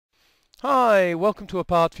Hi, welcome to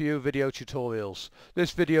ApartView video tutorials.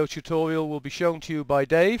 This video tutorial will be shown to you by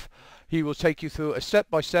Dave. He will take you through a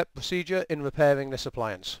step-by-step procedure in repairing this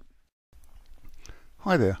appliance.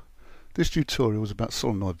 Hi there, this tutorial is about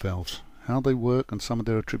solenoid valves, how they work and some of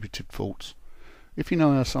their attributed faults. If you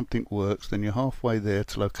know how something works, then you're halfway there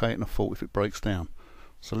to locating a fault if it breaks down.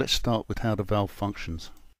 So let's start with how the valve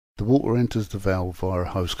functions. The water enters the valve via a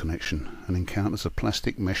hose connection and encounters a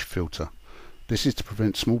plastic mesh filter. This is to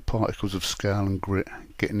prevent small particles of scale and grit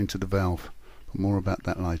getting into the valve, but more about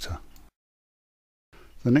that later.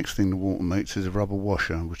 The next thing the water meets is a rubber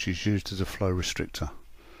washer, which is used as a flow restrictor.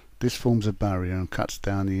 This forms a barrier and cuts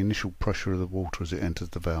down the initial pressure of the water as it enters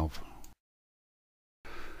the valve.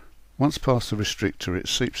 Once past the restrictor, it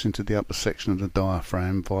seeps into the upper section of the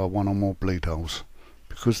diaphragm via one or more bleed holes.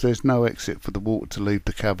 Because there's no exit for the water to leave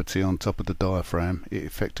the cavity on top of the diaphragm, it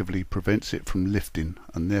effectively prevents it from lifting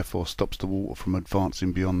and therefore stops the water from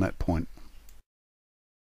advancing beyond that point.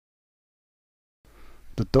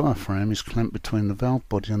 The diaphragm is clamped between the valve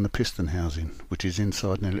body and the piston housing, which is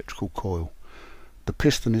inside an electrical coil. The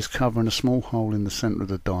piston is covering a small hole in the centre of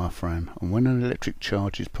the diaphragm, and when an electric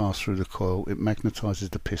charge is passed through the coil, it magnetises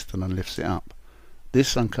the piston and lifts it up.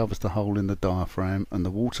 This uncovers the hole in the diaphragm, and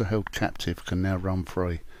the water held captive can now run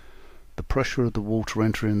free. The pressure of the water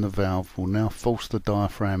entering the valve will now force the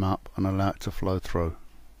diaphragm up and allow it to flow through.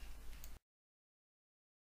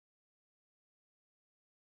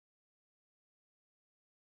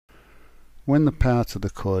 When the power to the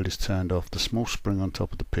coil is turned off, the small spring on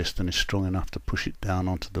top of the piston is strong enough to push it down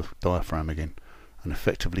onto the diaphragm again and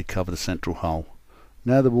effectively cover the central hole.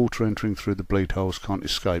 Now the water entering through the bleed holes can't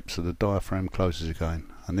escape, so the diaphragm closes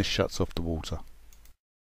again, and this shuts off the water.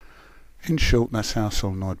 In short, that's how a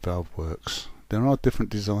solenoid valve works. There are different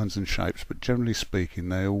designs and shapes, but generally speaking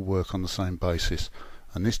they all work on the same basis,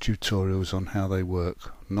 and this tutorial is on how they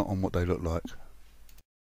work, not on what they look like.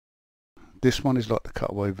 This one is like the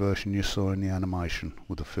cutaway version you saw in the animation,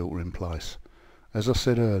 with the filter in place. As I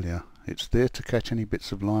said earlier, it's there to catch any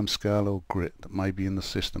bits of limescale or grit that may be in the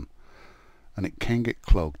system, and it can get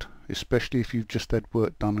clogged, especially if you've just had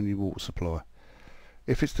work done on your water supply.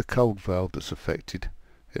 If it's the cold valve that's affected,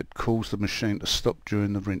 it'd cause the machine to stop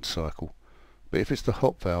during the rinse cycle, but if it's the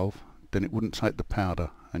hot valve, then it wouldn't take the powder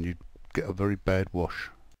and you'd get a very bad wash.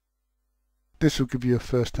 This will give you a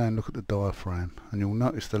first-hand look at the diaphragm, and you'll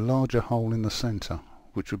notice the larger hole in the centre,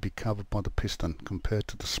 which would be covered by the piston, compared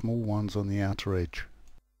to the small ones on the outer edge.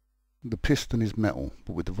 The piston is metal,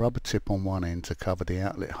 but with the rubber tip on one end to cover the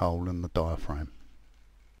outlet hole in the diaphragm.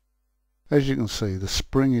 As you can see, the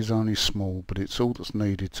spring is only small, but it's all that's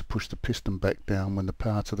needed to push the piston back down when the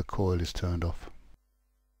power to the coil is turned off.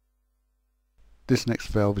 This next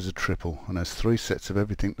valve is a triple and has 3 sets of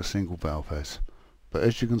everything the single valve has, but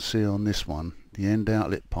as you can see on this one, the end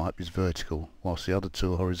outlet pipe is vertical whilst the other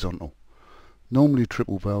 2 are horizontal. Normally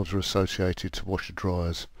triple valves are associated to washer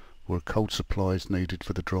dryers, where a cold supply is needed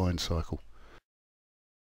for the drying cycle.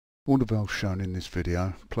 All the valves shown in this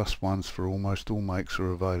video, plus ones for almost all makes,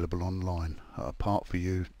 are available online at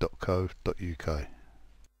apartforyou.co.uk.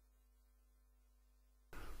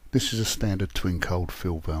 This is a standard twin cold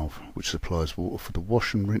fill valve, which supplies water for the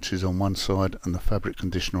wash and rinses on one side and the fabric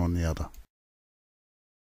conditioner on the other.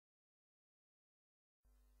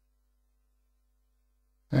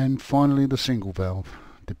 And finally the single valve.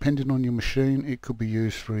 Depending on your machine, it could be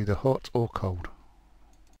used for either hot or cold.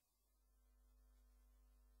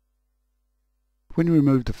 When you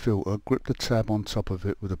remove the filter, grip the tab on top of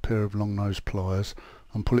it with a pair of long nose pliers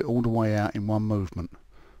and pull it all the way out in one movement.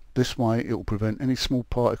 This way it will prevent any small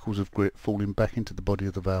particles of grit falling back into the body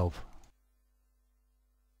of the valve.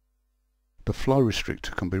 The flow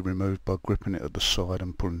restrictor can be removed by gripping it at the side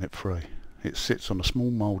and pulling it free. It sits on a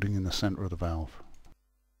small moulding in the centre of the valve.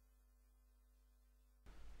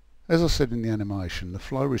 As I said in the animation, the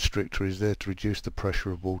flow restrictor is there to reduce the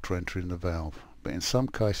pressure of water entering the valve, but in some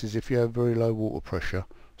cases if you have very low water pressure,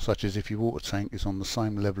 such as if your water tank is on the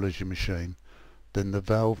same level as your machine, then the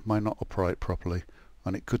valve may not operate properly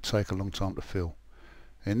and it could take a long time to fill.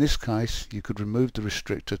 In this case you could remove the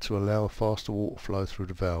restrictor to allow a faster water flow through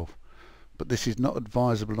the valve, but this is not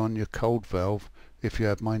advisable on your cold valve if you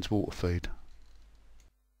have mains water feed.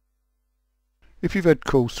 If you've had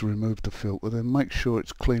calls to remove the filter, then make sure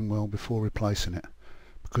it's cleaned well before replacing it,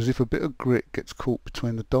 because if a bit of grit gets caught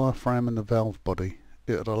between the diaphragm and the valve body,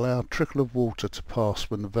 it would allow a trickle of water to pass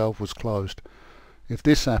when the valve was closed. If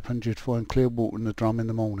this happened, you'd find clear water in the drum in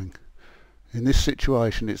the morning. In this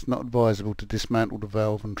situation, it's not advisable to dismantle the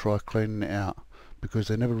valve and try cleaning it out, because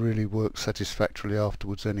they never really work satisfactorily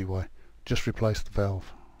afterwards anyway. Just replace the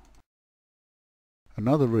valve.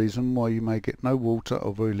 Another reason why you may get no water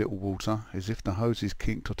or very little water is if the hose is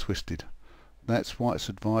kinked or twisted. That's why it's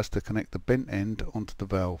advised to connect the bent end onto the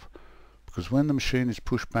valve, because when the machine is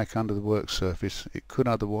pushed back under the work surface it could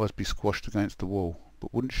otherwise be squashed against the wall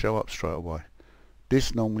but wouldn't show up straight away.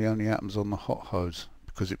 This normally only happens on the hot hose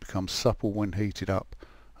because it becomes supple when heated up,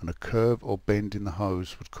 and a curve or bend in the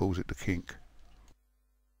hose would cause it to kink.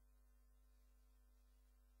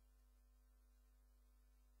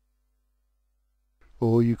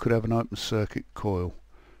 Or you could have an open circuit coil.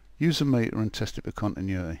 Use a meter and test it for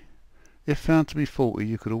continuity. If found to be faulty,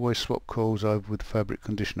 you could always swap coils over with the fabric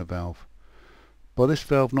conditioner valve. By this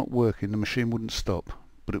valve not working, the machine wouldn't stop,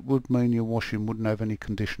 but it would mean your washing wouldn't have any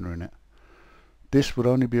conditioner in it. This would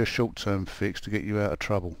only be a short-term fix to get you out of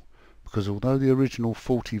trouble, because although the original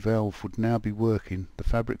faulty valve would now be working, the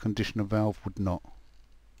fabric conditioner valve would not.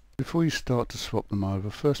 Before you start to swap them over,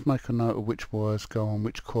 first make a note of which wires go on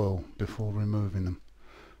which coil before removing them.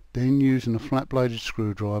 Then, using a flat-bladed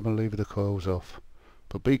screwdriver, lever the coils off.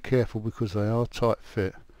 But be careful because they are tight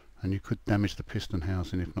fit and you could damage the piston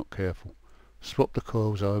housing if not careful. Swap the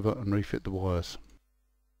coils over and refit the wires.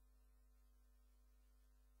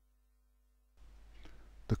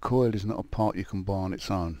 The coil is not a part you can buy on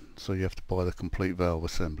its own, so you have to buy the complete valve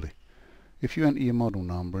assembly. If you enter your model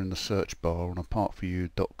number in the search bar on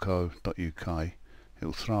apartforyou.co.uk, it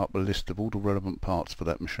will throw up a list of all the relevant parts for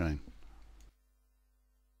that machine.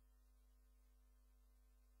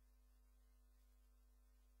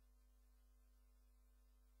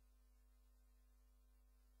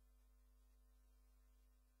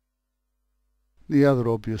 The other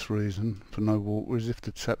obvious reason for no water is if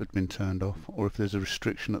the tap had been turned off or if there's a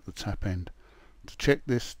restriction at the tap end. To check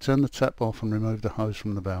this, turn the tap off and remove the hose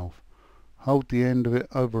from the valve. Hold the end of it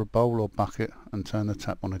over a bowl or bucket and turn the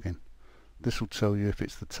tap on again. This will tell you if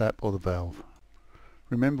it's the tap or the valve.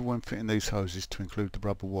 Remember when fitting these hoses to include the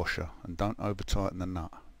rubber washer, and don't over tighten the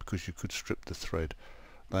nut because you could strip the thread.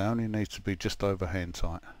 They only need to be just over hand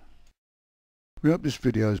tight. We hope this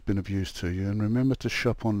video has been of use to you, and remember to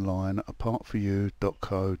shop online at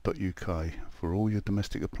apartforyou.co.uk for all your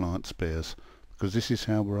domestic appliance spares, because this is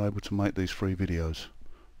how we're able to make these free videos.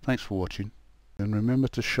 Thanks for watching. And remember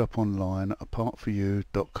to shop online at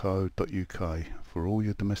apartforyou.co.uk for all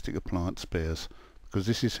your domestic appliance spares, because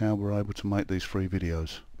this is how we're able to make these free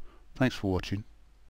videos. Thanks for watching.